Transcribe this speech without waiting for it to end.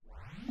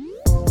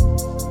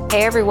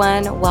Hey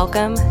everyone,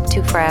 welcome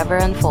to Forever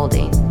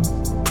Unfolding.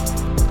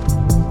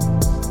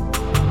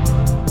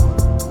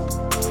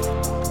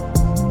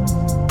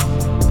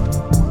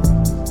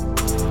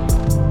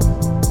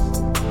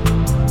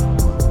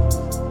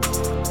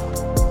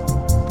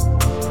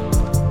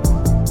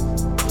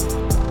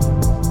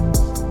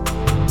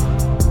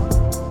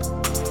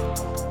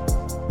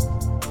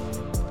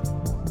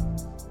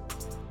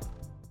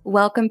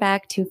 Welcome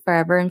back to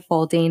Forever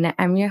Unfolding.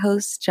 I'm your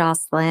host,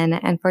 Jocelyn,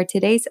 and for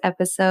today's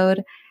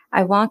episode,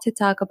 I want to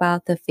talk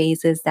about the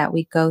phases that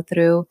we go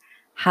through,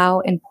 how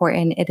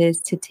important it is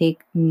to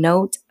take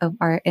note of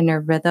our inner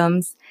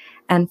rhythms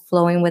and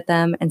flowing with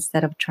them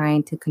instead of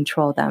trying to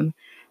control them.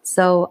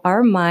 So,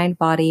 our mind,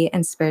 body,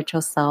 and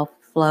spiritual self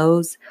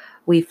flows.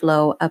 We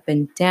flow up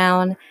and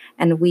down,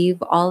 and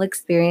we've all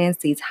experienced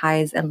these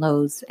highs and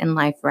lows in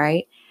life,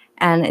 right?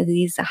 And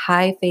these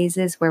high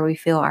phases where we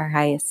feel our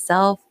highest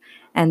self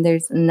and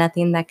there's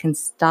nothing that can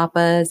stop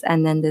us.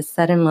 And then this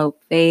sudden low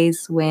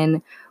phase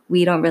when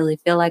we don't really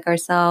feel like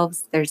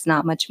ourselves, there's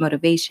not much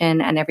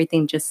motivation, and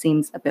everything just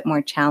seems a bit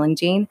more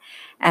challenging.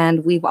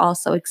 And we've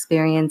also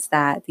experienced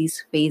that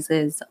these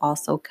phases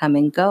also come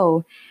and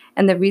go.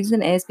 And the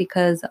reason is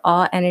because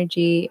all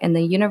energy in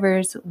the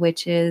universe,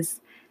 which is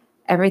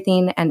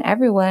everything and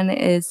everyone,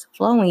 is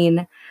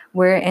flowing.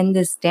 We're in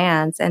this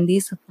dance, and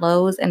these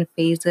flows and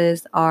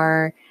phases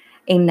are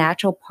a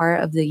natural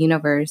part of the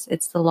universe.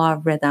 It's the law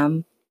of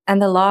rhythm.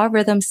 And the law of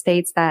rhythm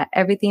states that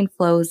everything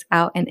flows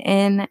out and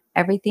in,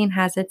 everything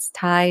has its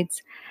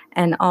tides,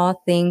 and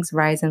all things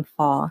rise and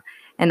fall.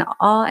 And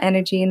all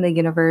energy in the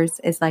universe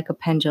is like a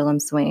pendulum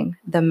swing.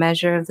 The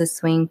measure of the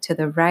swing to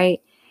the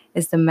right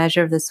is the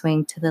measure of the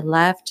swing to the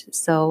left.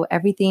 So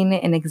everything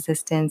in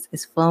existence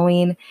is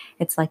flowing.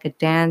 It's like a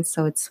dance,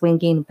 so it's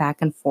swinging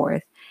back and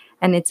forth.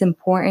 And it's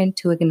important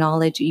to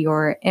acknowledge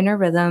your inner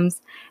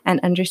rhythms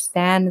and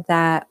understand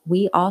that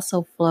we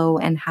also flow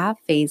and have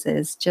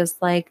phases,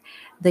 just like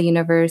the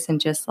universe and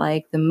just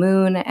like the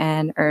moon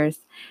and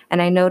earth.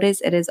 And I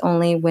notice it is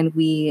only when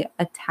we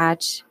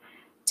attach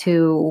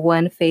to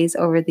one phase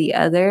over the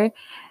other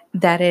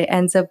that it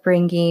ends up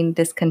bringing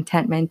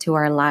discontentment to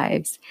our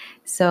lives.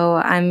 So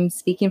I'm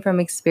speaking from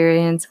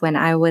experience. When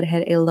I would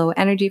hit a low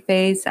energy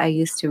phase, I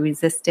used to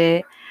resist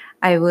it.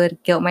 I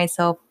would guilt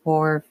myself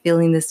for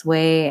feeling this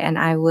way, and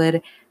I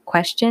would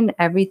question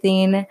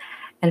everything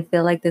and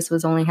feel like this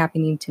was only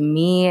happening to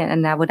me.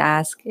 And I would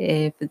ask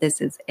if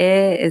this is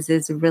it. Is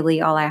this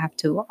really all I have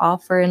to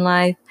offer in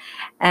life?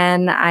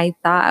 And I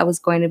thought I was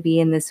going to be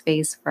in this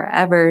phase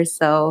forever.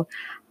 So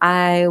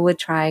I would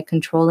try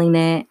controlling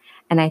it.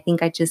 And I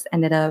think I just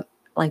ended up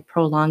like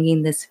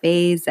prolonging this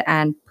phase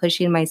and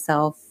pushing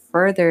myself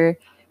further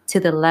to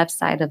the left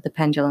side of the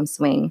pendulum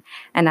swing.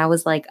 And I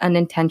was like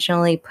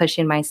unintentionally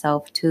pushing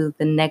myself to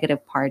the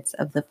negative parts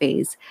of the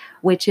phase,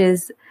 which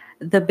is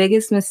the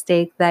biggest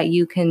mistake that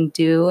you can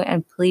do.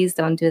 And please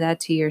don't do that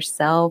to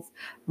yourself.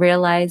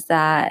 Realize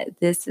that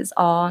this is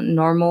all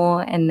normal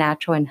and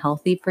natural and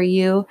healthy for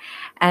you.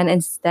 And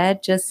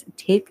instead, just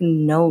take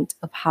note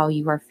of how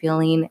you are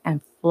feeling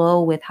and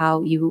flow with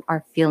how you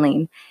are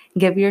feeling.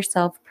 Give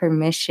yourself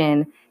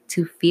permission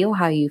to feel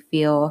how you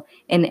feel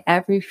in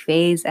every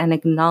phase and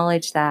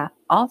acknowledge that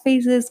all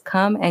phases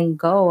come and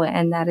go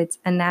and that it's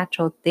a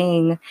natural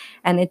thing.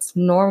 And it's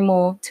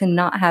normal to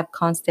not have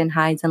constant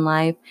highs in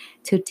life,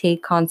 to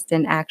take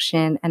constant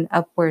action and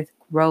upward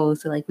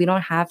growth. Like, we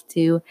don't have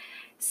to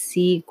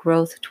see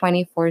growth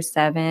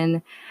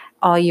 24/7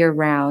 all year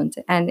round.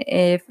 And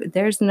if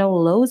there's no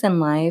lows in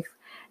life,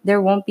 there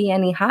won't be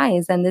any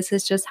highs. And this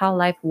is just how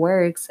life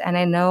works. And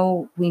I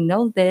know we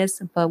know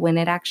this, but when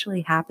it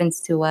actually happens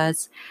to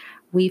us,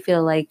 we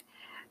feel like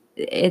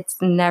it's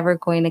never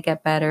going to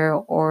get better.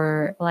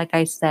 Or, like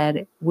I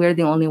said, we're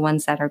the only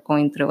ones that are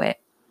going through it.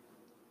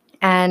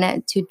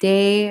 And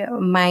today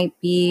might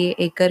be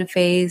a good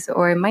phase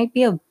or it might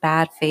be a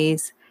bad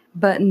phase.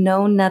 But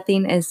no,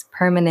 nothing is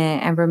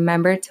permanent. And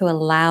remember to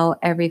allow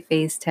every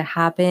phase to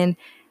happen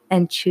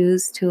and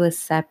choose to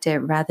accept it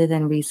rather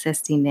than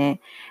resisting it.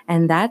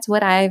 And that's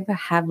what I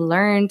have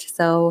learned.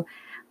 So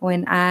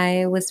when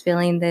I was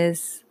feeling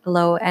this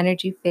low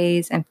energy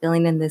phase and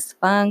feeling in this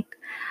funk,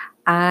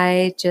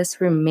 I just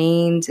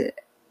remained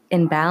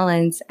in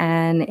balance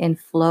and in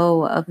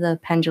flow of the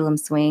pendulum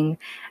swing.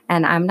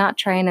 And I'm not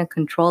trying to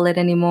control it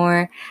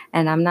anymore.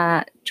 And I'm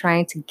not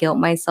trying to guilt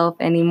myself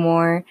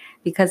anymore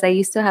because I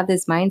used to have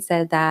this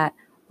mindset that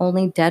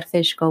only dead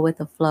fish go with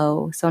the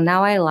flow. So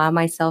now I allow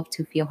myself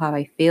to feel how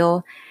I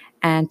feel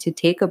and to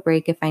take a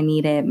break if I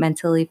need it,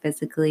 mentally,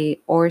 physically,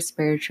 or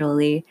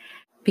spiritually,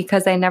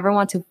 because I never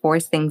want to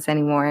force things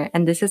anymore.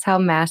 And this is how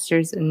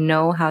masters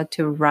know how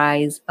to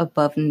rise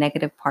above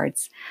negative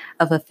parts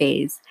of a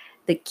phase.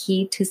 The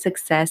key to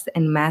success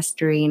in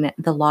mastering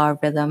the law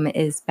of rhythm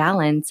is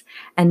balance,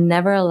 and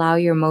never allow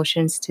your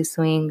emotions to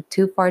swing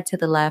too far to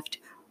the left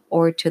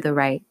or to the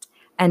right,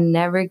 and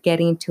never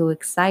getting too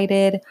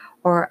excited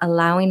or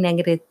allowing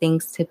negative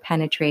things to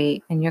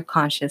penetrate in your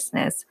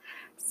consciousness.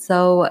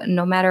 So,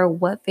 no matter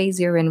what phase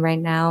you're in right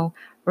now,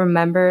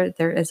 Remember,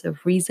 there is a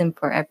reason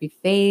for every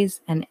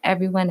phase, and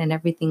everyone and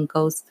everything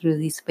goes through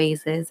these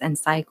phases and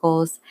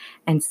cycles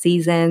and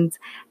seasons,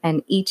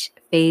 and each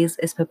phase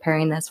is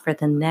preparing us for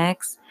the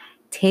next.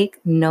 Take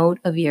note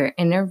of your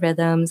inner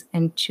rhythms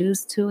and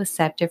choose to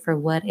accept it for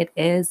what it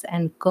is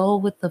and go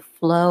with the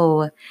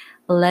flow.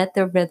 Let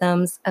the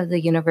rhythms of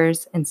the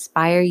universe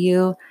inspire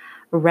you.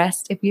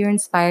 Rest if you're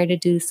inspired to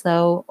do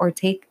so, or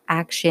take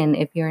action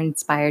if you're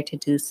inspired to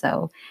do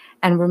so.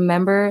 And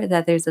remember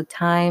that there's a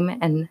time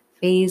and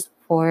phase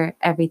for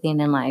everything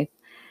in life.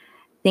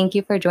 Thank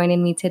you for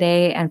joining me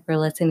today and for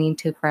listening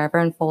to Forever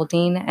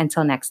Unfolding.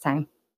 Until next time.